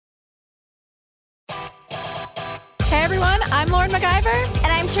everyone. I'm Lauren MacGyver.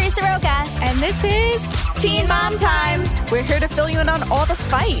 And I'm Teresa Roca. And this is Teen Mom Time. We're here to fill you in on all the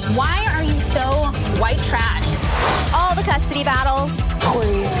fight. Why are you so white trash? All the custody battles.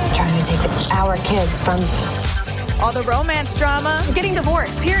 Corey's trying to take our kids from all the romance drama. Getting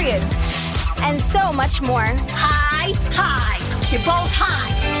divorced, period. And so much more. Hi. You're both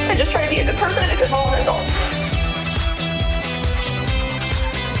high. I just try to be a good person and a good role adult.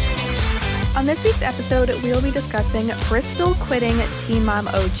 On this week's episode, we'll be discussing Bristol quitting Teen Mom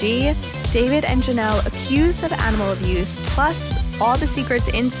OG, David and Jenelle accused of animal abuse, plus all the secrets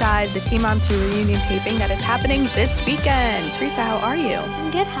inside the Teen Mom 2 reunion taping that is happening this weekend. Teresa, how are you?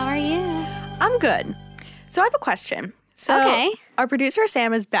 I'm good. How are you? I'm good. So I have a question. Okay. Our producer,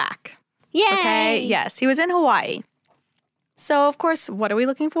 Sam, is back. Yay. Okay, yes, he was in Hawaii. So, of course, what are we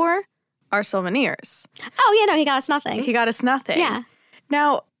looking for? Our souvenirs. Oh, yeah, no, he got us nothing. He got us nothing. Yeah.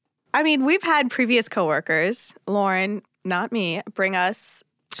 Now, I mean, we've had previous coworkers, Lauren, not me, bring us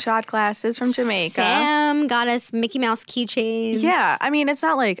shot glasses from Jamaica. Sam got us Mickey Mouse keychains. Yeah, I mean, it's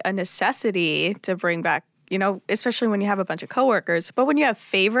not like a necessity to bring back, you know, especially when you have a bunch of coworkers. But when you have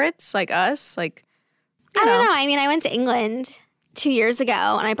favorites like us, like, I don't know. I mean, I went to England 2 years ago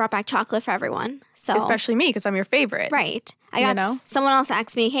and I brought back chocolate for everyone. So especially me, because I'm your favorite. Right. Someone else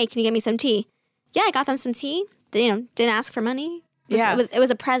asked me, hey, can you get me some tea? Yeah, I got them some tea. They, didn't ask for money. It was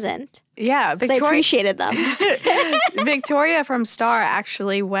a present. Yeah. I appreciated them. Victoria from Star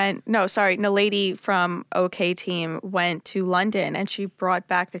actually the lady from OK Team went to London and she brought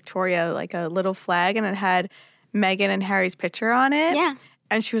back Victoria like a little flag and it had Meghan and Harry's picture on it. Yeah.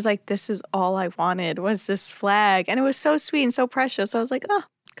 And she was like, this is all I wanted was this flag. And it was so sweet and so precious. I was like, oh,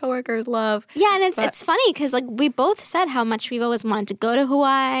 coworkers love. Yeah, and it's funny because like we both said how much we've always wanted to go to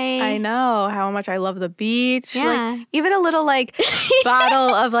Hawaii. I know how much I love the beach. Yeah. Like, even a little like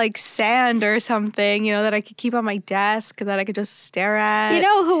bottle of like sand or something, that I could keep on my desk that I could just stare at.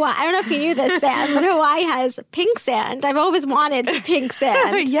 Hawaii, I don't know if you knew this, Sam, but Hawaii has pink sand. I've always wanted pink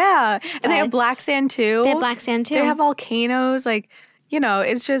sand. Yeah. And they have black sand too. They have black sand too. They have volcanoes. Like,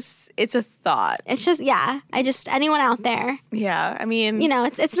 it's a thought. It's just, anyone out there. Yeah, I mean.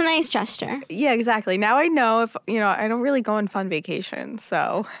 It's a nice gesture. Yeah, exactly. Now I know if, I don't really go on fun vacations.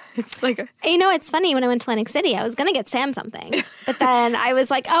 So it's like. It's funny. When I went to Atlantic City, I was going to get Sam something. But then I was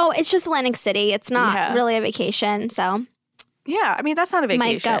like, oh, it's just Atlantic City. It's not really a vacation. So. Yeah, I mean, that's not a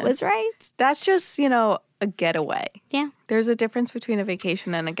vacation. My gut was right. That's just, a getaway. Yeah. There's a difference between a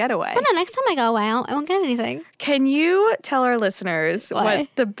vacation and a getaway. But no, next time I go away, I won't get anything. Can you tell our listeners what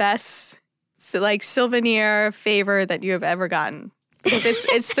the best, souvenir favor that you have ever gotten? Because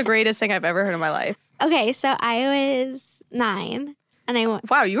it's the greatest thing I've ever heard in my life. Okay, so I was 9. And I went.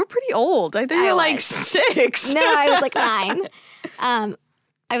 Wow, you were pretty old. I think you were like 6. No, I was like 9.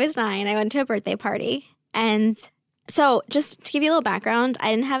 I was 9. I went to a birthday party. And so just to give you a little background, I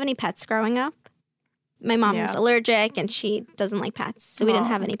didn't have any pets growing up. My mom was allergic and she doesn't like pets. So we didn't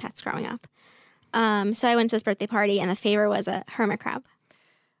have any pets growing up. So I went to this birthday party and the favor was a hermit crab.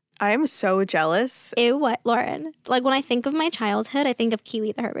 I am so jealous. Ew, what, Lauren? Like when I think of my childhood, I think of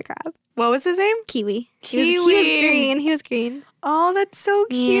Kiwi the hermit crab. What was his name? Kiwi. Kiwi. He was green. Oh, that's so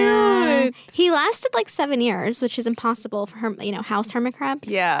cute. Yeah. He lasted like 7 years, which is impossible for house hermit crabs.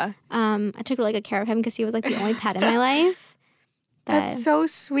 Yeah. I took really good care of him because he was like the only pet in my life. That's so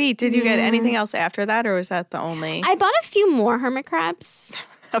sweet. Did you get anything else after that, or was that the only? I bought a few more hermit crabs.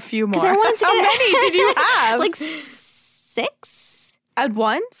 A few more? I wanted to How many did you have? Like 6. At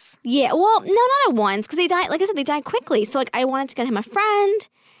once? Yeah. Well, no, not at once, because they died. Like I said, they died quickly. So like I wanted to get him a friend,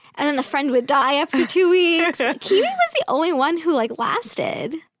 and then the friend would die after 2 weeks. Kiwi was the only one who like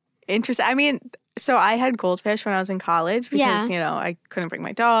lasted. Interesting. I mean, so I had goldfish when I was in college because I couldn't bring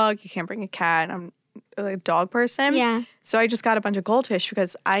my dog. You can't bring a cat. I'm a dog person. Yeah. So I just got a bunch of goldfish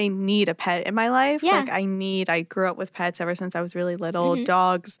because I need a pet in my life. Yeah. I grew up with pets ever since I was really little. Mm-hmm.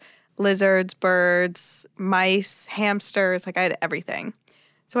 Dogs, lizards, birds, mice, hamsters. Like I had everything.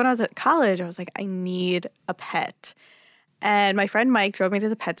 So when I was at college, I was like, I need a pet. And my friend Mike drove me to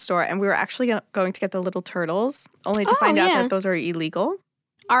the pet store and we were actually going to get the little turtles, only to find out that those are illegal.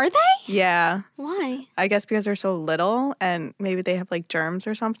 Are they? Yeah. Why? I guess because they're so little and maybe they have like germs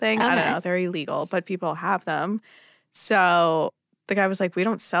or something. Okay. I don't know. They're illegal, but people have them. So the guy was like, we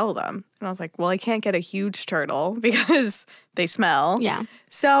don't sell them. And I was like, well, I can't get a huge turtle because they smell. Yeah.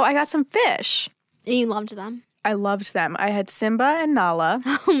 So I got some fish. And you loved them? I loved them. I had Simba and Nala.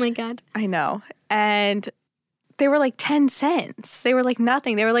 Oh my God. I know. And they were like 10 cents. They were like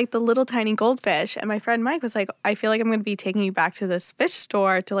nothing. They were like the little tiny goldfish. And my friend Mike was like, I feel like I'm going to be taking you back to this fish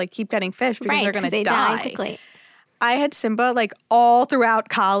store to like keep getting fish because they're going to die quickly. I had Simba like all throughout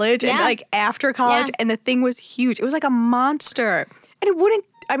college and like after college, and the thing was huge. It was like a monster. And it wouldn't,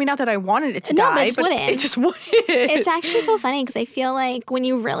 I mean, not that I wanted it to die, but it just wouldn't. It's actually so funny because I feel like when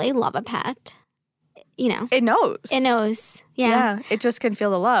you really love a pet, you know. It knows. It knows. Yeah. Yeah. It just can feel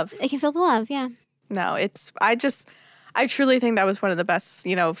the love. It can feel the love, yeah. No, I truly think that was one of the best,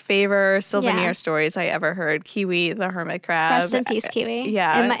 favor souvenir stories I ever heard. Kiwi, the hermit crab. Rest in peace, Kiwi.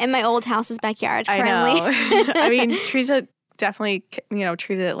 Yeah. In my old house's backyard currently. I know. I mean, Teresa definitely,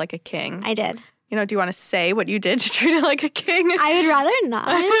 treated it like a king. I did. Do you want to say what you did to treat it like a king? I would rather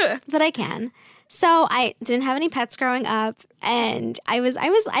not, but I can. So I didn't have any pets growing up, and I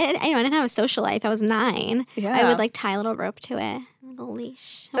didn't have a social life. I was 9. Yeah. I would like tie a little rope to it, a little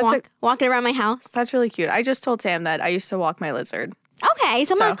leash, and walk it around my house. That's really cute. I just told Sam that I used to walk my lizard. Okay,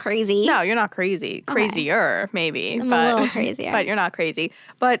 so I'm not crazy. No, you're not crazy. Okay. Crazier, maybe. I'm a little crazier. But you're not crazy.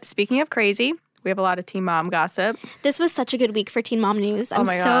 But speaking of crazy, we have a lot of Teen Mom gossip. This was such a good week for Teen Mom news. I'm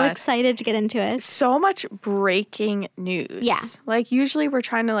so excited to get into it. So much breaking news. Yeah. Like, usually we're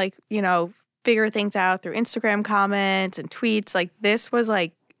trying to, figure things out through Instagram comments and tweets. Like, this was,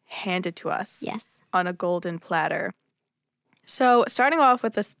 handed to us. Yes. On a golden platter. So, starting off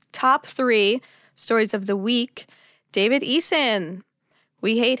with the top 3 stories of the week, David Eason.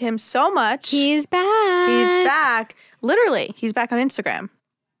 We hate him so much. He's back. Literally, he's back on Instagram.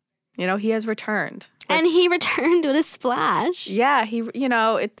 He has returned. And he returned with a splash. Yeah,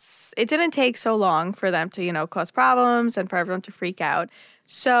 it didn't take so long for them to, cause problems and for everyone to freak out.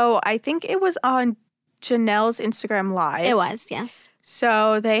 So I think it was on Jenelle's Instagram Live. It was, yes.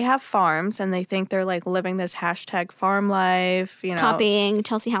 So they have farms and they think they're living this hashtag farm life, Copying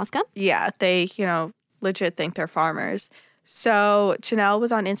Chelsea Housecup. Yeah, they, legit think they're farmers. So Jenelle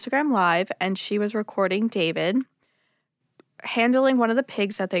was on Instagram Live and she was recording David handling one of the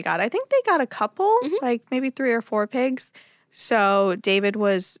pigs that they got. I think they got a couple, maybe 3 or 4 pigs. So David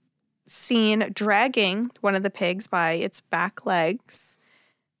was seen dragging one of the pigs by its back legs.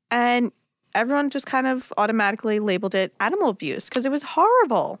 And everyone just kind of automatically labeled it animal abuse because it was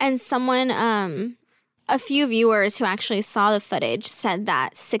horrible. And someone, a few viewers who actually saw the footage said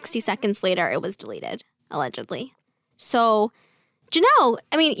that 60 seconds later it was deleted, allegedly. So Jenelle,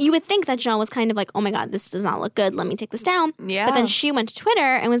 I mean, you would think that Jenelle was kind of like, oh my God, this does not look good. Let me take this down. Yeah. But then she went to Twitter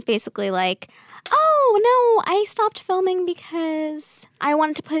and was basically like, oh, no, I stopped filming because I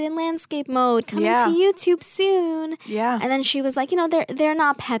wanted to put it in landscape mode. Coming to YouTube soon. Yeah. And then she was like, they're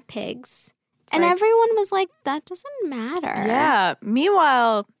not pet pigs. And everyone was like, that doesn't matter. Yeah.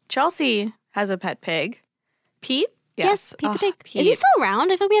 Meanwhile, Chelsea has a pet pig. Pete? Yes, Pete the pig. Pete. Is he still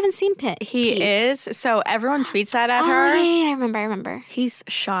around? I feel like we haven't seen Pete. He is. So everyone tweets that at her. Yeah, I remember. He's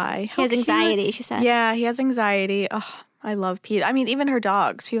shy. He has anxiety, she said. Yeah, he has anxiety. Oh, I love Pete. I mean, even her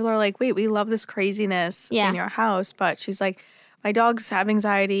dogs. People are like, wait, we love this craziness in your house. But she's like, my dogs have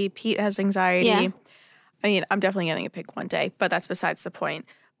anxiety. Pete has anxiety. Yeah. I mean, I'm definitely getting a pig one day, but that's besides the point.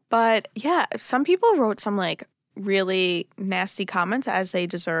 But yeah, some people wrote some really nasty comments as they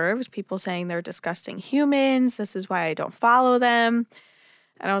deserved. People saying they're disgusting humans. This is why I don't follow them.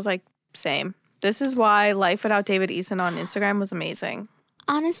 And I was like, same. This is why life without David Eason on Instagram was amazing.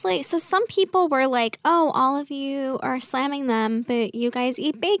 Honestly, so some people were like, oh, all of you are slamming them, but you guys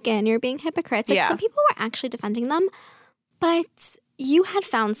eat bacon. You're being hypocrites. Some people were actually defending them. But you had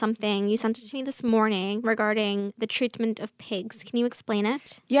found something. You sent it to me this morning regarding the treatment of pigs. Can you explain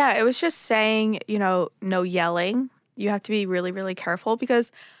it? Yeah, it was just saying, no yelling. You have to be really, really careful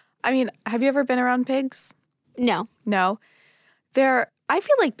because, I mean, have you ever been around pigs? No. No. I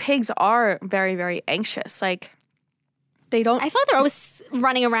feel like pigs are very, very anxious. They don't. I feel like they're always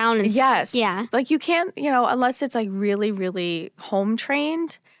running around. Yes. Yeah. You can't, unless it's really, really home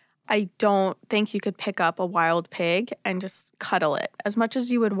trained. I don't think you could pick up a wild pig and just cuddle it as much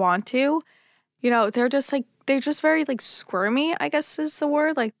as you would want to. They're just very squirmy, I guess is the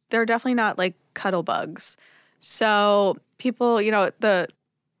word. They're definitely not cuddle bugs. So people, the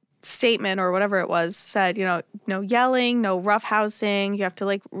statement or whatever it was said, no yelling, no roughhousing. You have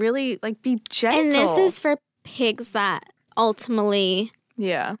to really be gentle. And this is for pigs that ultimately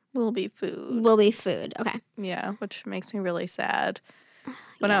will be food. Okay. Yeah, which makes me really sad.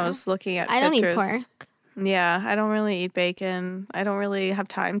 When I was looking at pictures. I don't eat pork. Yeah, I don't really eat bacon. I don't really have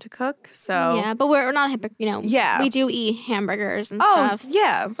time to cook, so. Yeah, but we're not hypocrite, Yeah. We do eat hamburgers and stuff. Oh,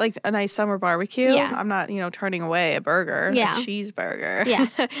 yeah, a nice summer barbecue. Yeah. I'm not, turning away a burger, a cheeseburger. Yeah.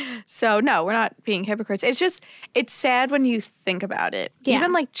 So, no, we're not being hypocrites. It's just, it's sad when you think about it. Yeah.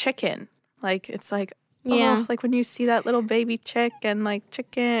 Even chicken. It's when you see that little baby chick and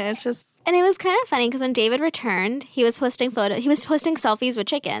chicken, it's just. And it was kind of funny because when David returned, he was posting selfies with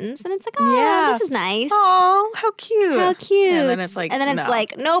chickens. And it's like, oh, this is nice. Oh, how cute. How cute. And then it's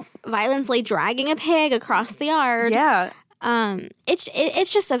like, nope, violently dragging a pig across the yard. Yeah.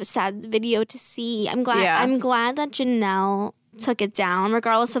 It's just a sad video to see. I'm glad that Jenelle took it down,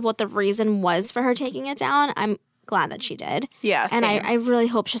 regardless of what the reason was for her taking it down. I'm glad that she did. Yeah, and I really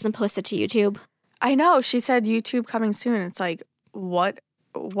hope she doesn't post it to YouTube. I know. She said YouTube coming soon. It's like, what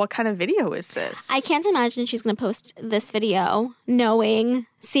kind of video is this? I can't imagine she's going to post this video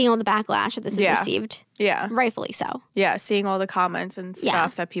seeing all the backlash that this has received. Yeah. Rightfully so. Yeah, seeing all the comments and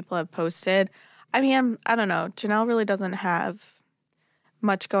stuff that people have posted. I mean, I don't know. Jenelle really doesn't have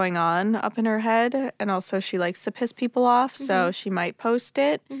much going on up in her head. And also she likes to piss people off. Mm-hmm. So she might post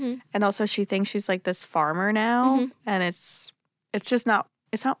it. Mm-hmm. And also she thinks she's like this farmer now. Mm-hmm. And it's just not.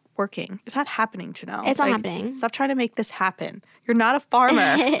 It's not working. It's not happening, Jenelle. It's not happening. Stop trying to make this happen. You're not a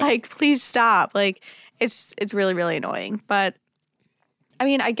farmer. Like, please stop. Like, it's really, really annoying. But, I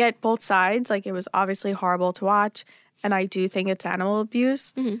mean, I get both sides. Like, it was obviously horrible to watch. And I do think it's animal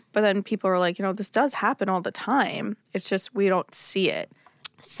abuse. Mm-hmm. But then people are like, this does happen all the time. It's just we don't see it.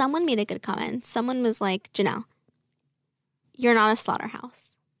 Someone made a good comment. Someone was like, Jenelle, you're not a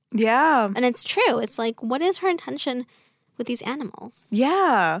slaughterhouse. Yeah. And it's true. It's like, what is her intention with these animals?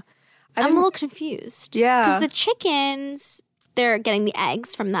 Yeah. I'm a little confused. Yeah. Because the chickens, they're getting the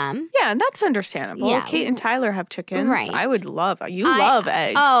eggs from them. Yeah, and that's understandable. Yeah. Kate and Tyler have chickens. Right. I would love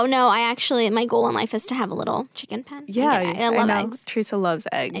eggs. Oh, no, my goal in life is to have a little chicken pen. Yeah. I love eggs. Teresa loves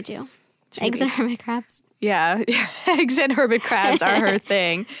eggs. I do. Eggs and hermit crabs. Yeah. Eggs and hermit crabs are her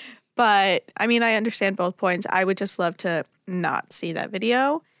thing. But, I mean, I understand both points. I would just love to not see that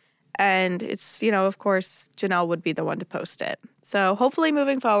video. And it's, of course, Jenelle would be the one to post it. So hopefully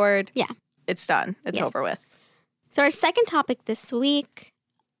moving forward, it's done. It's over with. So our second topic this week,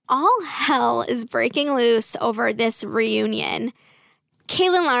 all hell is breaking loose over this reunion.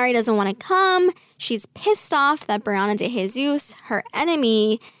 Caitlin Lowry doesn't want to come. She's pissed off that Brianna DeJesus, her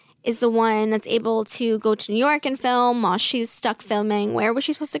enemy, is the one that's able to go to New York and film while she's stuck filming. Where was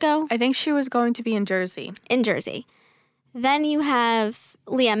she supposed to go? I think she was going to be in Jersey. In Jersey. Then you have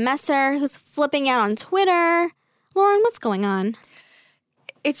Leah Messer, who's flipping out on Twitter. Lauren, what's going on?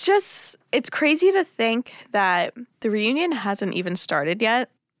 It's crazy to think that the reunion hasn't even started yet,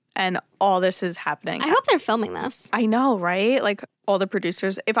 and all this is happening. I hope they're filming this. I know, right? Like, all the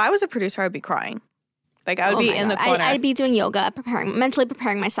producers. If I was a producer, I'd be crying. Like, I would be in the corner. I'd be doing yoga, mentally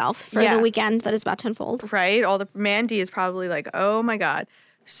preparing myself for the weekend that is about to unfold. Right? Mandy is probably like, oh my God.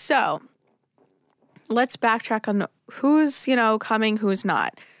 So, let's backtrack on who's, coming, who's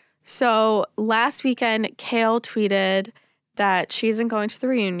not. So last weekend, Kale tweeted that she isn't going to the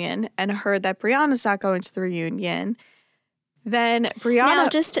reunion and heard that Brianna's not going to the reunion. Then Brianna... Now,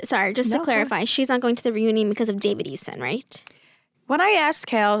 just to clarify, she's not going to the reunion because of David Eason, right? When I asked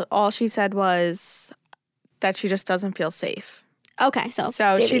Kale, all she said was that she just doesn't feel safe. Okay, so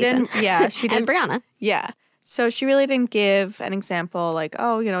David she Eason. didn't... Yeah, she didn't... And Brianna. Yeah. So she really didn't give an example like,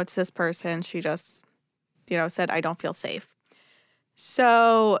 oh, it's this person. She just... said, I don't feel safe.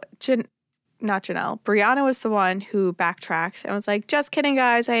 So, not Jenelle, Brianna was the one who backtracked and was like, just kidding,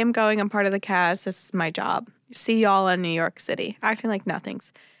 guys. I am going. I'm part of the cast. This is my job. See y'all in New York City. Acting like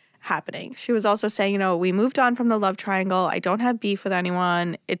nothing's happening. She was also saying, we moved on from the love triangle. I don't have beef with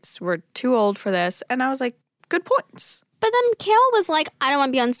anyone. We're too old for this. And I was like, good points. But then Kale was like, I don't want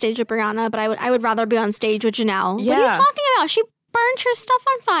to be on stage with Brianna, but I would rather be on stage with Jenelle. Yeah. What are you talking about? She burned her stuff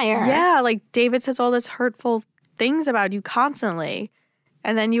on fire. Yeah, like David says all this hurtful things about you constantly.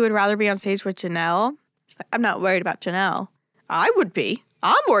 And then you would rather be on stage with Jenelle? She's like, I'm not worried about Jenelle. I would be.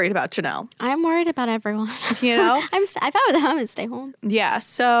 I'm worried about Jenelle. I'm worried about everyone. If I thought with them, I would stay home. Yeah,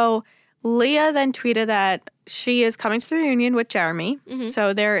 so Leah then tweeted that she is coming to the reunion with Jeremy. Mm-hmm.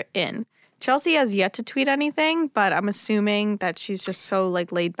 So they're in. Chelsea has yet to tweet anything, but I'm assuming that she's just so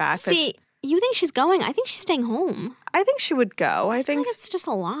laid back. See, you think she's going? I think she's staying home. I think she would go. I think it's just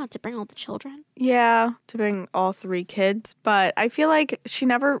a lot to bring all the children. Yeah, to bring all 3 kids. But I feel like she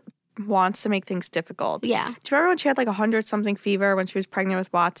never wants to make things difficult. Yeah. Do you remember when she had 100-something fever when she was pregnant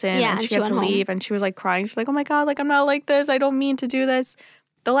with Watson? Yeah, and she had to leave and she was crying. She's like, oh my God, I'm not like this. I don't mean to do this.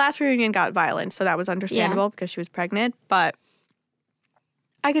 The last reunion got violent, so that was understandable because she was pregnant. But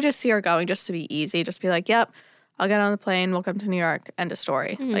I could just see her going just to be easy. Just be like, yep, I'll get on the plane. We'll come to New York. End of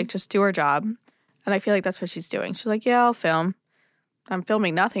story. Mm-hmm. Just do her job. And I feel like that's what she's doing. She's like, yeah, I'll film. I'm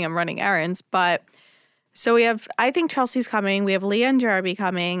filming nothing. I'm running errands. But so I think Chelsea's coming. We have Leah and Jeremy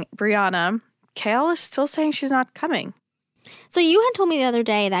coming. Brianna. Kale is still saying she's not coming. So you had told me the other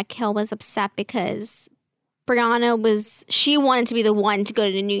day that Kale was upset because she wanted to be the one to go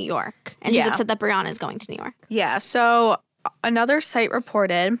to New York. And she's upset that Brianna is going to New York. Yeah, so another site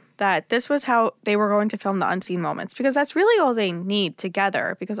reported that this was how they were going to film the unseen moments, because that's really all they need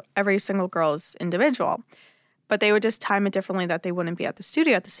together, because every single girl is individual. But they would just time it differently that they wouldn't be at the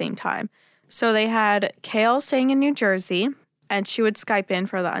studio at the same time. So they had Kale staying in New Jersey, and she would Skype in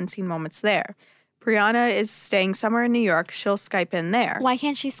for the unseen moments there. Brianna is staying somewhere in New York. She'll Skype in there. Why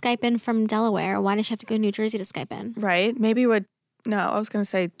can't she Skype in from Delaware? Why does she have to go to New Jersey to Skype in? Right? Maybe no, I was going to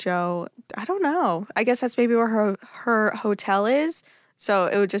say Joe. I don't know. I guess that's maybe where her hotel is. So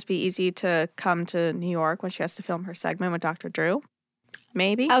it would just be easy to come to New York when she has to film her segment with Dr. Drew.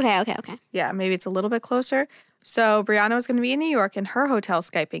 Maybe. Okay. Yeah, maybe it's a little bit closer. So Brianna was going to be in New York in her hotel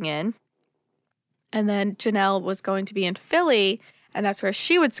Skyping in. And then Jenelle was going to be in Philly, and that's where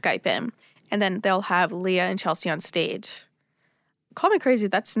she would Skype in. And then they'll have Leah and Chelsea on stage. Call me crazy.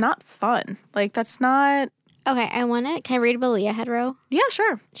 That's not fun. Like, that's not... Okay, can I read what Leah had wrote? Yeah,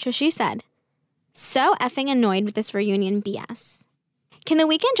 sure. So she said, so effing annoyed with this reunion BS. Can the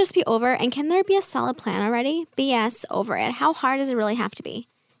weekend just be over, and can there be a solid plan already? BS over it. How hard does it really have to be?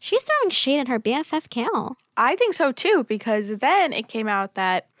 She's throwing shade at her BFF Kale. I think so, too, because then it came out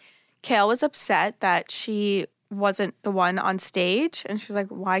that Kale was upset that she wasn't the one on stage. And she's like,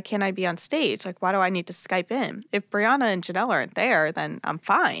 why can't I be on stage? Like, why do I need to Skype in? If Brianna and Jenelle aren't there, then I'm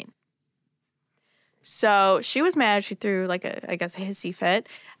fine. So she was mad. She threw like a hissy fit.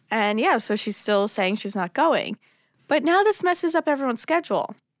 And yeah, so she's still saying she's not going. But now this messes up everyone's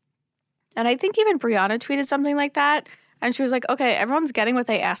schedule. And I think even Brianna tweeted something like that. And she was like, okay, everyone's getting what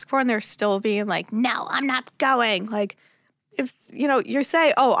they ask for. And they're still being like, no, I'm not going. Like, if, you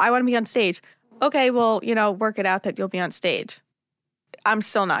say, oh, I want to be on stage. Okay, well, work it out that you'll be on stage. I'm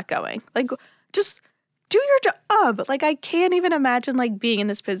still not going. Like, just do your job. Like, I can't even imagine, like, being in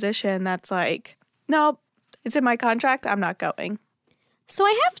this position that's like, no, it's in my contract. I'm not going. So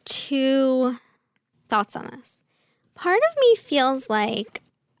I have two thoughts on this. Part of me feels like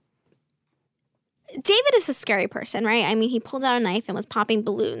David is a scary person, right? I mean, he pulled out a knife and was popping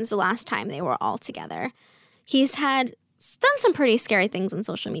balloons the last time they were all together. He's done some pretty scary things on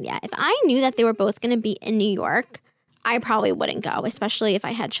social media. If I knew that they were both going to be in New York, I probably wouldn't go, especially if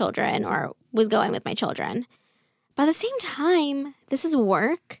I had children or was going with my children. But at the same time, this is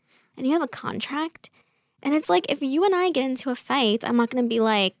work and you have a contract. And it's like, if you and I get into a fight, I'm not going to be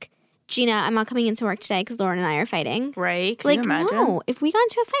like, Gina, I'm not coming into work today because Lauren and I are fighting. Right. Can you imagine? No. If we got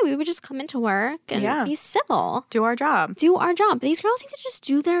into a fight, we would just come into work and be civil. Do our job. These girls need to just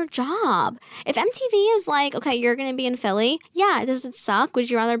do their job. If MTV is like, okay, you're going to be in Philly. Yeah, does it suck? Would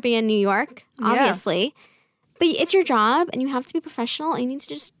you rather be in New York? Obviously. Yeah. But it's your job and you have to be professional and you need to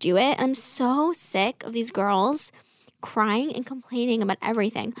just do it. And I'm so sick of these girls crying and complaining about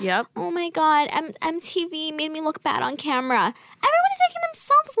everything. Yep. Oh my God, MTV made me look bad on camera. Everybody's making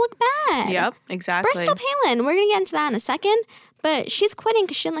themselves look bad. Yep, exactly. Bristol Palin, we're going to get into that in a second, but she's quitting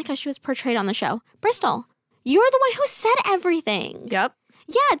because she didn't like how she was portrayed on the show. Bristol, you're the one who said everything. Yep.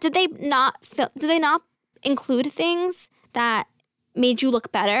 Yeah, did they not include things that made you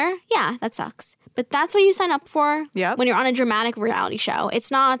look better? Yeah, that sucks. But that's what you sign up for when you're on a dramatic reality show.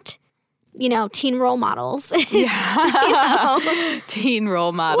 It's not... teen role models. Teen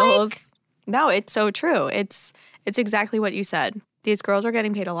role models. No, it's so true. It's exactly what you said. These girls are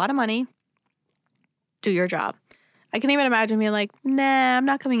getting paid a lot of money. Do your job. I can even imagine being like, nah, I'm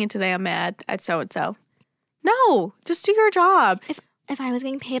not coming in today. I'm mad at so-and-so. No, just do your job. If I was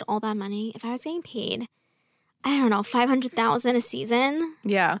getting paid all that money, if I was getting paid, I don't know, $500,000 a season.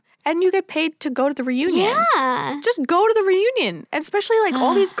 Yeah. And you get paid to go to the reunion. Yeah. Just go to the reunion. And especially like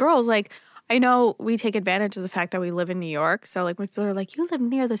all these girls, like I know we take advantage of the fact that we live in New York. So like when people are like, you live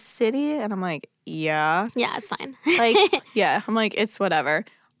near the city? And I'm like, yeah. Yeah, it's fine. Like, yeah. I'm like, it's whatever.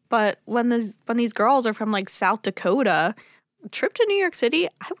 But when these girls are from like South Dakota, a trip to New York City,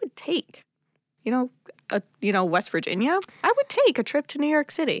 I would take. West Virginia, I would take a trip to New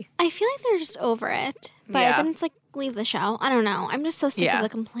York City. I feel like they're just over it. But then it's like, leave the show. I don't know. I'm just so sick of the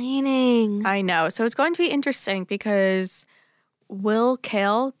complaining. I know. So it's going to be interesting because will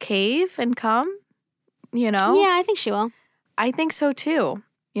Kale cave and come? Yeah, I think she will. I think so too.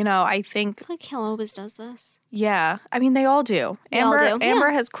 I think... I feel like Kale always does this. Yeah. I mean, they all do. Amber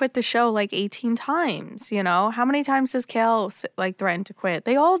has quit the show like 18 times, How many times does Kale threaten to quit?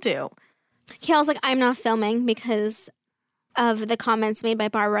 They all do. Kale's like, I'm not filming because of the comments made by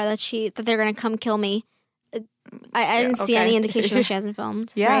Barbara that they're going to come kill me. I didn't see any indication that she hasn't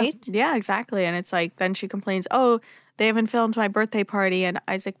filmed, right? Yeah, exactly. And it's like, then she complains, oh, they haven't filmed my birthday party and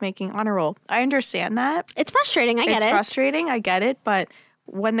Isaac making honor roll. I understand that. It's frustrating. I get it. It's frustrating. I get it. But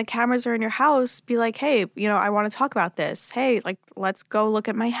when the cameras are in your house, be like, hey, I want to talk about this. Hey, like, let's go look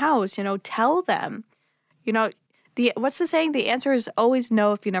at my house. Tell them. What's the saying? The answer is always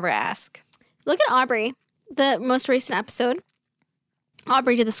no if you never ask. Look at Aubrey, the most recent episode.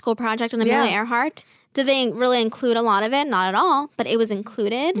 Aubrey did the school project on Amelia Earhart. Did they really include a lot of it? Not at all, but it was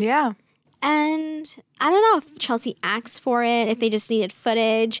included. Yeah. And I don't know if Chelsea asked for it, if they just needed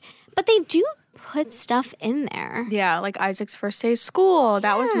footage, but they do put stuff in there. Yeah, like Isaac's first day of school.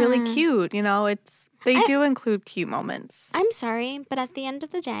 That was really cute. They do include cute moments. I'm sorry, but at the end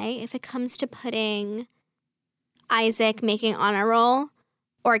of the day, if it comes to putting Isaac making honor roll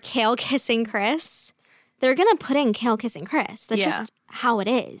or Kale kissing Chris, they're going to put in Kale kissing Chris. That's just how it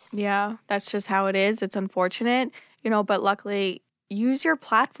is. Yeah, that's just how it is. It's unfortunate, but luckily use your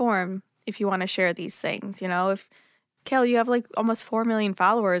platform if you want to share these things. If Kale, you have like almost 4 million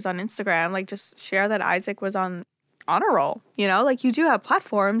followers on Instagram, like just share that Isaac was on honor roll. Like you do have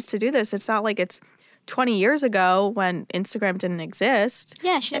platforms to do this. It's not like it's 20 years ago when Instagram didn't exist.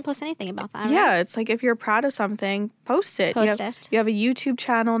 Yeah, she didn't post anything about that. Yeah, right? it's like if you're proud of something, post it. You have a YouTube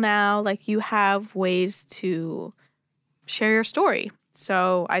channel now. Like you have ways to share your story.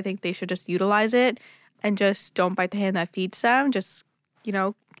 So I think they should just utilize it and just don't bite the hand that feeds them. Just,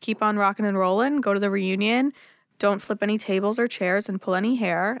 keep on rocking and rolling. Go to the reunion. Don't flip any tables or chairs and pull any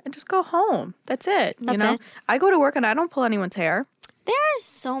hair and just go home. That's it. That's it. I go to work and I don't pull anyone's hair. There are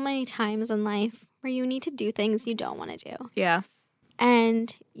so many times in life where you need to do things you don't want to do. Yeah.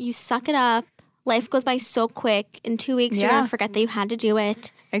 And you suck it up. Life goes by so quick. In 2 weeks, you're going to forget that you had to do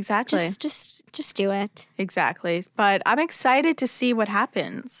it. Exactly. Just do it. Exactly. But I'm excited to see what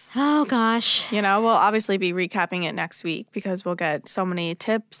happens. Oh, gosh. We'll obviously be recapping it next week because we'll get so many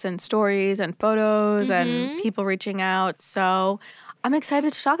tips and stories and photos and people reaching out. So I'm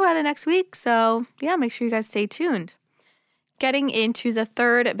excited to talk about it next week. So, yeah, make sure you guys stay tuned. Getting into the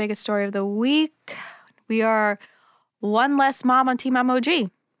third biggest story of the week, we are one less mom on Team MOG.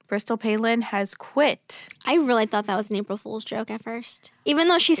 Bristol Palin has quit. I really thought that was an April Fool's joke at first. Even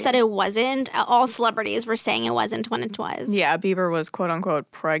though she said it wasn't, all celebrities were saying it wasn't when it was. Yeah, Bieber was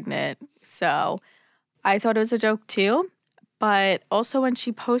quote-unquote pregnant. So I thought it was a joke too. But also when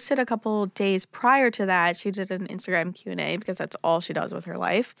she posted a couple days prior to that, she did an Instagram Q&A because that's all she does with her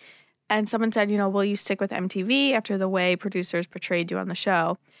life. And someone said, will you stick with MTV after the way producers portrayed you on the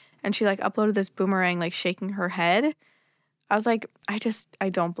show? And she uploaded this boomerang shaking her head. I was like, I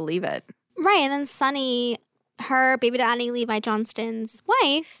don't believe it. Right. And then Sunny, her baby daddy, Levi Johnston's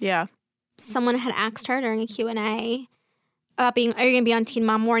wife. Yeah. Someone had asked her during a Q&A about are you going to be on Teen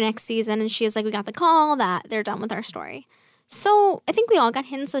Mom more next season? And she was like, we got the call that they're done with our story. So I think we all got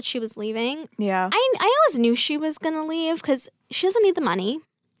hints that she was leaving. Yeah. I always knew she was going to leave because she doesn't need the money.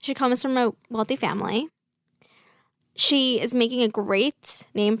 She comes from a wealthy family. She is making a great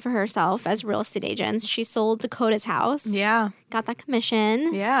name for herself as real estate agents. She sold Dakota's house. Yeah. Got that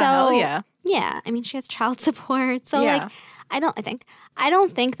commission. Yeah, so, hell yeah. Yeah. I mean, she has child support. So, I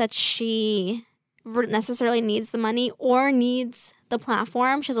don't think that she necessarily needs the money or needs the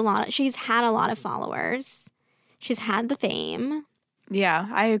platform. She's had a lot of followers. She's had the fame. Yeah,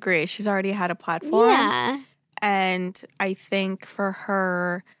 I agree. She's already had a platform. Yeah. And I think for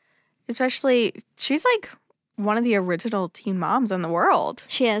her, especially, she's one of the original teen moms in the world.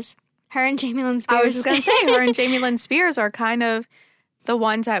 She is. Her and Jamie Lynn Spears. I was just going to say, her and Jamie Lynn Spears are kind of the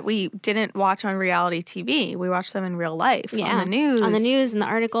ones that we didn't watch on reality TV. We watched them in real life, on the news. On the news and the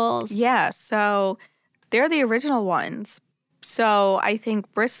articles. Yeah, so they're the original ones. So I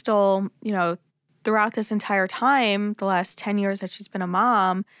think Bristol, throughout this entire time, the last 10 years that she's been a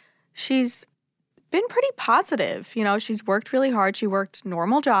mom, she's been pretty positive. She's worked really hard. She worked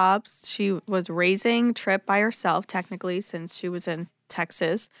normal jobs. She was raising Tripp by herself, technically, since she was in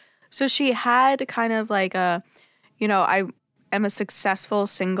Texas. So she had kind of I am a successful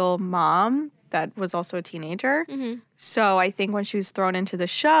single mom that was also a teenager. Mm-hmm. So I think when she was thrown into the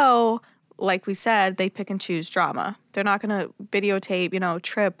show, like we said, they pick and choose drama. They're not going to videotape,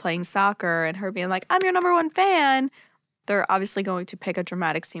 Tripp playing soccer and her being like, I'm your number one fan. They're obviously going to pick a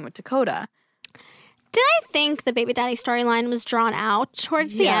dramatic scene with Dakota. Did I think the baby daddy storyline was drawn out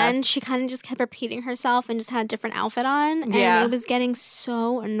towards the end? She kind of just kept repeating herself and just had a different outfit on. And it was getting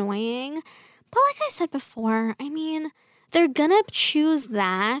so annoying. But like I said before, I mean, they're going to choose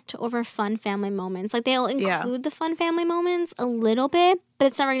that over fun family moments. They'll include the fun family moments a little bit, but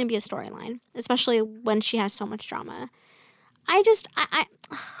it's never going to be a storyline, especially when she has so much drama.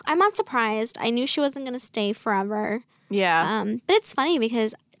 I'm not surprised. I knew she wasn't going to stay forever. Yeah. But it's funny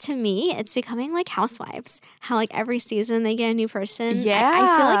because to me, it's becoming like Housewives. How like every season they get a new person. Yeah.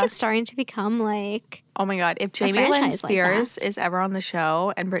 I feel like it's starting to become like Oh my God. If Jamie Lynn Spears is ever on the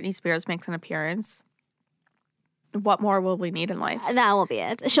show and Britney Spears makes an appearance, what more will we need in life? That will be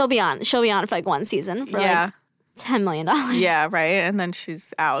it. She'll be on for like one season for like $10 million. Yeah, right. And then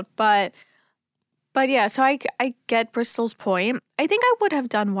she's out. But yeah, so I get Bristol's point. I think I would have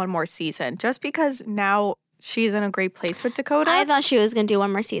done one more season just because now she's in a great place with Dakota. I thought she was going to do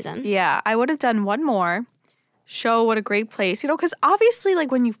one more season. Yeah, I would have done one more. Show what a great place, because obviously,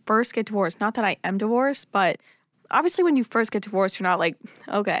 like, when you first get divorced, not that I am divorced, but obviously when you first get divorced, you're not like,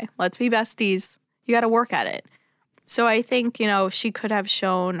 okay, let's be besties. You got to work at it. So I think, she could have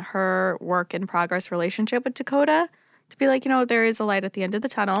shown her work in progress relationship with Dakota to be like, there is a light at the end of the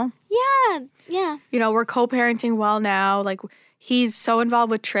tunnel. Yeah. We're co-parenting well now. Like, he's so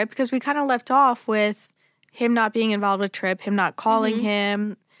involved with Tripp because we kind of left off with him not being involved with Tripp, him not calling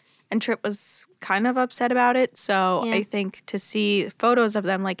him, and Tripp was kind of upset about it. So I think to see photos of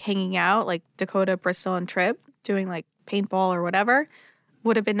them like hanging out, like Dakota, Bristol, and Tripp doing like paintball or whatever,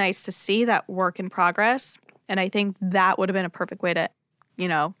 would have been nice to see that work in progress. And I think that would have been a perfect way to,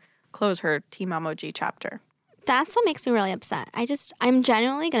 close her Team Emoji chapter. That's what makes me really upset. I'm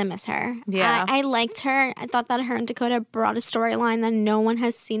genuinely going to miss her. Yeah. I liked her. I thought that her and Dakota brought a storyline that no one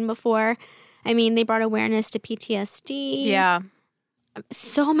has seen before. I mean, they brought awareness to PTSD. Yeah.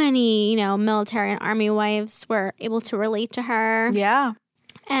 So many, military and army wives were able to relate to her. Yeah.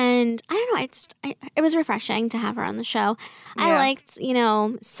 And I don't know, it was refreshing to have her on the show. Yeah. I liked,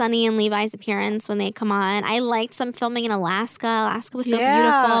 Sunny and Levi's appearance when they come on. I liked them filming in Alaska. Alaska was so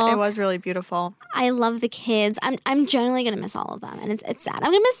beautiful. It was really beautiful. I love the kids. I'm generally going to miss all of them, and it's sad.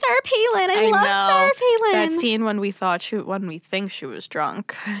 I'm going to miss Sarah Palin. I love Sarah Palin. That scene when we think she was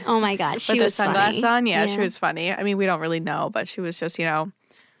drunk. Oh my God, she was was funny. With the sunglasses on? Yeah, she was funny. I mean, we don't really know, but she was just, a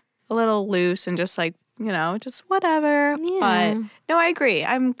little loose and just like, just whatever. Yeah. But no, I agree.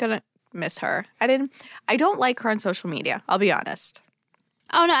 I'm going to miss her. I don't like her on social media. I'll be honest.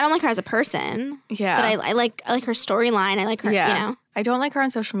 Oh, no, I don't like her as a person. Yeah. But I like her storyline. I like her, I don't like her on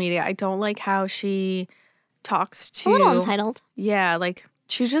social media. I don't like how she talks to... A little entitled. Yeah, like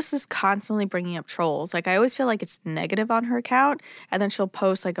she just is constantly bringing up trolls. Like I always feel like it's negative on her account, and then she'll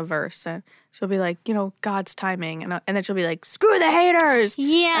post like a verse and she'll be like, God's timing, and then she'll be like, screw the haters.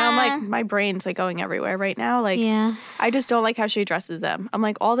 Yeah. And I'm like, my brain's like going everywhere right now. Like, I just don't like how she addresses them. I'm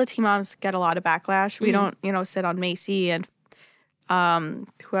like, all the teen moms get a lot of backlash. We don't, sit on Macy and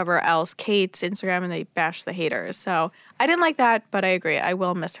whoever else, Kate's Instagram, and they bash the haters. So I didn't like that, but I agree. I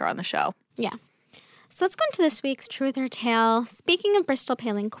will miss her on the show. Yeah. So let's go into this week's Truth or Tale. Speaking of Bristol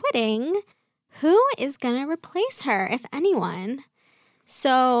Palin quitting, who is going to replace her, if anyone?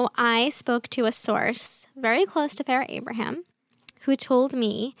 So I spoke to a source very close to Farrah Abraham who told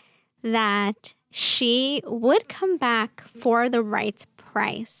me that she would come back for the right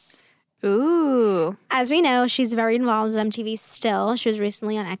price. Ooh. As we know, she's very involved with MTV still. She was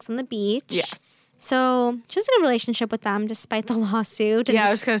recently on X on the Beach. Yes. So she has a good relationship with them despite the lawsuit. I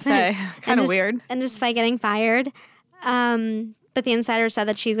was going to say, kind of weird. And despite getting fired. But the insider said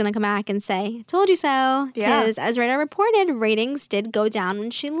that she's going to come back and say, told you so. Because as Radar reported, ratings did go down when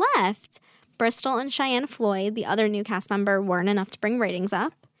she left. Bristol and Cheyenne Floyd, the other new cast member, weren't enough to bring ratings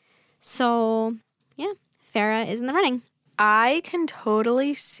up. So, yeah, Farrah is in the running. I can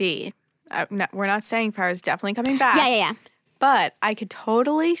totally see. We're not saying Farrah's definitely coming back. Yeah. But I could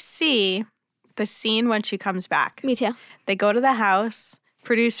totally see the scene when she comes back. Me too. They go to the house.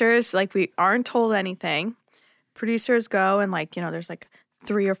 Producers, like, we aren't told anything. Producers go and, like, there's, like,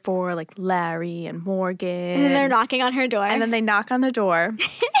 3 or 4, like, Larry and Morgan. And then they're knocking on her door. And then they knock on the door.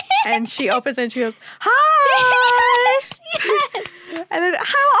 And she opens and she goes, hi! Yes! And then,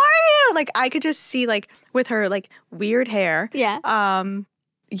 how are you? Like, I could just see, like, with her, like, weird hair. Yeah.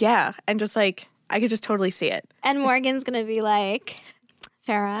 Yeah. And just, like, I could just totally see it. And Morgan's going to be like,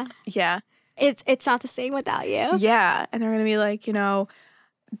 Farrah. Yeah. It's not the same without you. Yeah. And they're going to be like,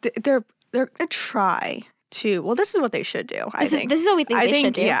 they're going to try to, well, this is what they should do, I think. This is what we think they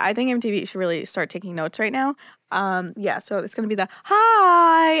should do. Yeah, I think MTV should really start taking notes right now. So it's going to be the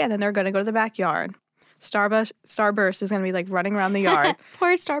hi, and then they're going to go to the backyard. Starburst is going to be like running around the yard.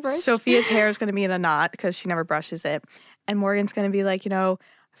 Poor Starburst. Sophia's hair is going to be in a knot because she never brushes it. And Morgan's going to be like,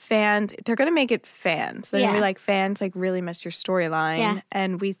 fans, they're going to make it fans. They're going to be like, fans like really missed your storyline,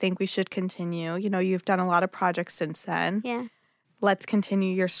 and we think we should continue. You've done a lot of projects since then. Yeah. Let's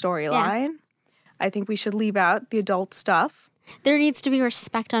continue your storyline. Yeah. I think we should leave out the adult stuff. There needs to be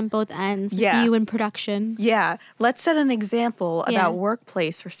respect on both ends with you and production. Yeah. Let's set an example about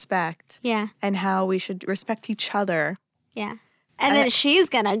workplace respect. Yeah. And how we should respect each other. Yeah. And then she's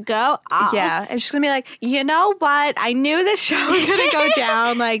going to go off. Yeah. And she's going to be like, you know what? I knew this show was going to go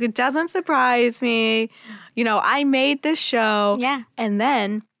down. Like, it doesn't surprise me. You know, I made this show. Yeah. And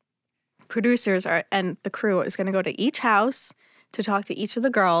then producers and the crew is going to go to each house to talk to each of the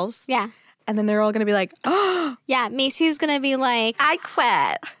girls. Yeah. And then they're all going to be like, oh. Yeah. Macy's going to be like, I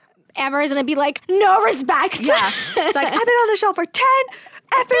quit. Amber is going to be like, no respect. Yeah. Like, I've been on the show for 10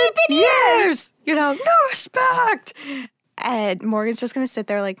 effing years. You know, no respect. And Morgan's just going to sit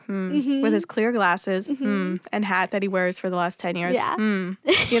there like, with his clear glasses, and hat that he wears for the last 10 years. Yeah.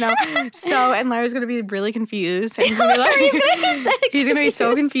 You know? So, and Larry's going to be really confused. And he's going to be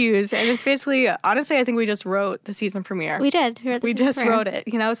so confused. And it's basically, honestly, I think we just wrote the season premiere. We did. We just wrote it,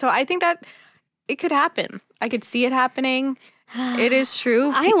 you know? So I think that it could happen. I could see it happening. It is true.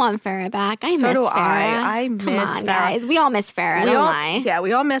 I want Farrah back. I miss Farrah. I miss Farrah. Guys. We all miss Farrah, don't lie. Yeah,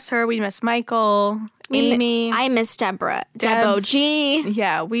 we all miss her. We miss Michael, Amy. I miss Deborah. Deb OG.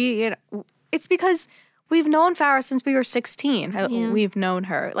 Yeah, it's because we've known Farrah since we were 16. Yeah. We've known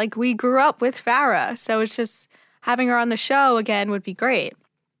her. Like, we grew up with Farrah. So it's just having her on the show again would be great.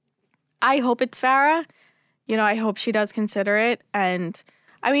 I hope it's Farrah. You know, I hope she does consider it. And,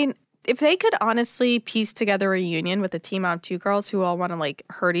 I mean, if they could honestly piece together a reunion with the Teen Mom 2 girls who all want to, like,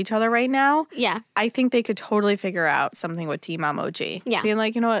 hurt each other right now, I think they could totally figure out something with Teen Mom OG. Yeah. Being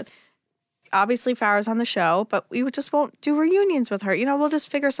like, you know what, obviously Farrah's on the show, but we just won't do reunions with her. You know, we'll just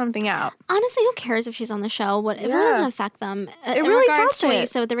figure something out. Honestly, who cares if she's on the show? It really doesn't affect them. It really doesn't.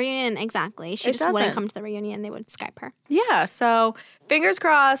 So the reunion, exactly. She just wouldn't come to the reunion. They would Skype her. Yeah, so fingers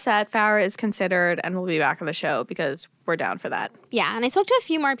crossed that Farrah is considered and will be back on the show because we're down for that. Yeah, and I spoke to a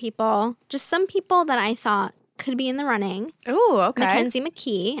few more people, just some people that I thought could be in the running. Ooh, okay. Mackenzie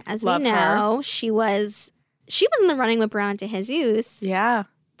McKee, as we know, her. She was in the running with Brianna DeJesus. Yeah.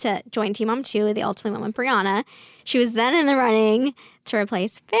 To join Teen Mom 2, they ultimately went with Brianna. She was then in the running to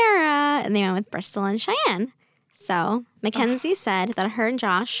replace Farrah, and they went with Bristol and Cheyenne. So Mackenzie said that her and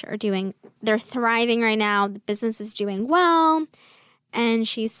Josh they're thriving right now. The business is doing well. And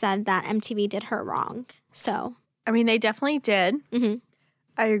she said that MTV did her wrong. So. I mean, they definitely did. Mm-hmm.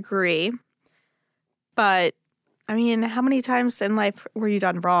 I agree. But, I mean, how many times in life were you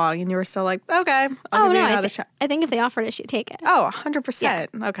done wrong and you were still like, okay, I'll give you another shot? I think if they offered it, she'd take it. Oh, 100%.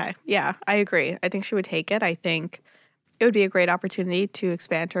 Yeah. Okay. Yeah, I agree. I think she would take it. I think it would be a great opportunity to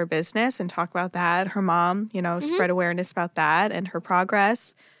expand her business and talk about that. Her mom, you know, spread awareness about that and her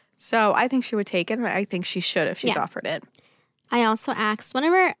progress. So I think she would take it, and I think she should if she's offered it. I also asked one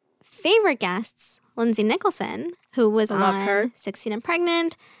of her favorite guests, Lindsay Nicholson, who was on 16 and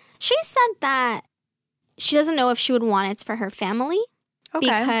Pregnant. She said that she doesn't know if she would want it for her family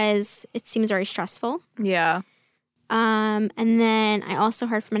because it seems very stressful. Yeah. And then I also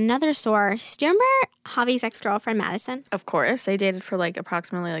heard from another source. Do you remember Javi's ex-girlfriend, Madison? Of course. They dated for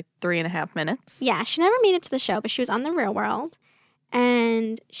approximately 3.5 minutes. Yeah. She never made it to the show, but she was on The Real World.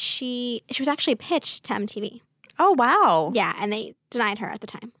 And she was actually pitched to MTV. Oh, wow. Yeah, and they denied her at the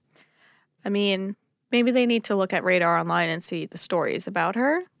time. I mean, maybe they need to look at Radar Online and see the stories about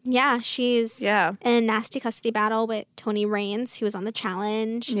her. Yeah, she's in a nasty custody battle with Tony Raines, who was on The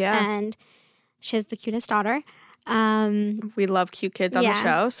Challenge. Yeah. And she has the cutest daughter. We love cute kids on the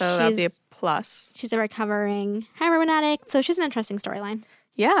show, so that'd be a plus. She's a recovering heroin addict, so she's an interesting storyline.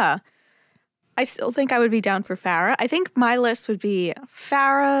 Yeah. I still think I would be down for Farrah. I think my list would be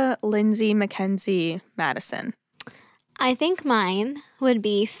Farrah, Lindsay, Mackenzie, Madison. I think mine would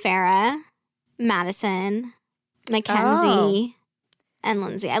be Farrah, Madison, Mackenzie, and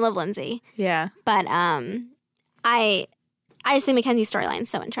Lindsay. I love Lindsay. Yeah. But I just think Mackenzie's storyline is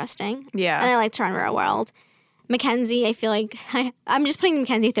so interesting. Yeah. And I liked her on Real World. Mackenzie, I feel like I'm just putting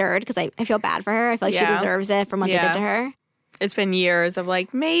Mackenzie third because I feel bad for her. I feel like she deserves it from what they did to her. It's been years of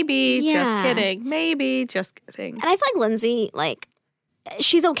maybe, just kidding, maybe, just kidding. And I feel like Lindsay,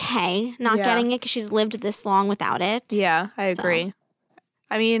 she's okay not getting it because she's lived this long without it. Yeah, I agree.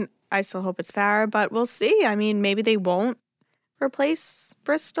 I mean, I still hope it's Farrah, but we'll see. I mean, maybe they won't replace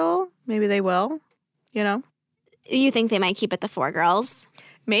Bristol. Maybe they will, you know? You think they might keep it the 4 girls?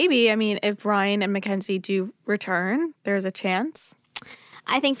 Maybe. I mean, if Ryan and Mackenzie do return, there's a chance.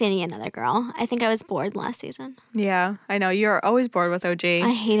 I think they need another girl. I think I was bored last season. Yeah, I know. You're always bored with OG.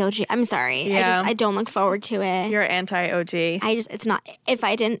 I hate OG. I'm sorry. Yeah. I don't look forward to it. You're anti-OG. It's not.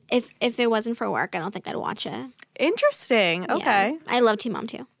 If it wasn't for work, I don't think I'd watch it. Interesting. Okay. Yeah. I love Teen Mom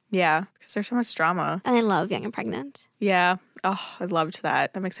too. Yeah, because there's so much drama. And I love Young and Pregnant. Yeah. Oh, I loved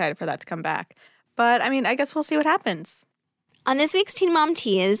that. I'm excited for that to come back. But, I mean, I guess we'll see what happens. On this week's Teen Mom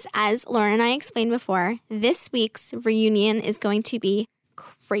Tease, as Lauren and I explained before, this week's reunion is going to be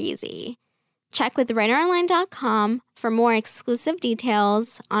crazy. Check with writeronline.com for more exclusive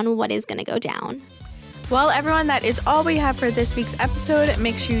details on what is going to go down. Well, everyone, that is all we have for this week's episode.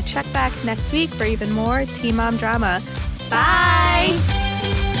 Make sure you check back next week for even more Teen Mom drama. Bye!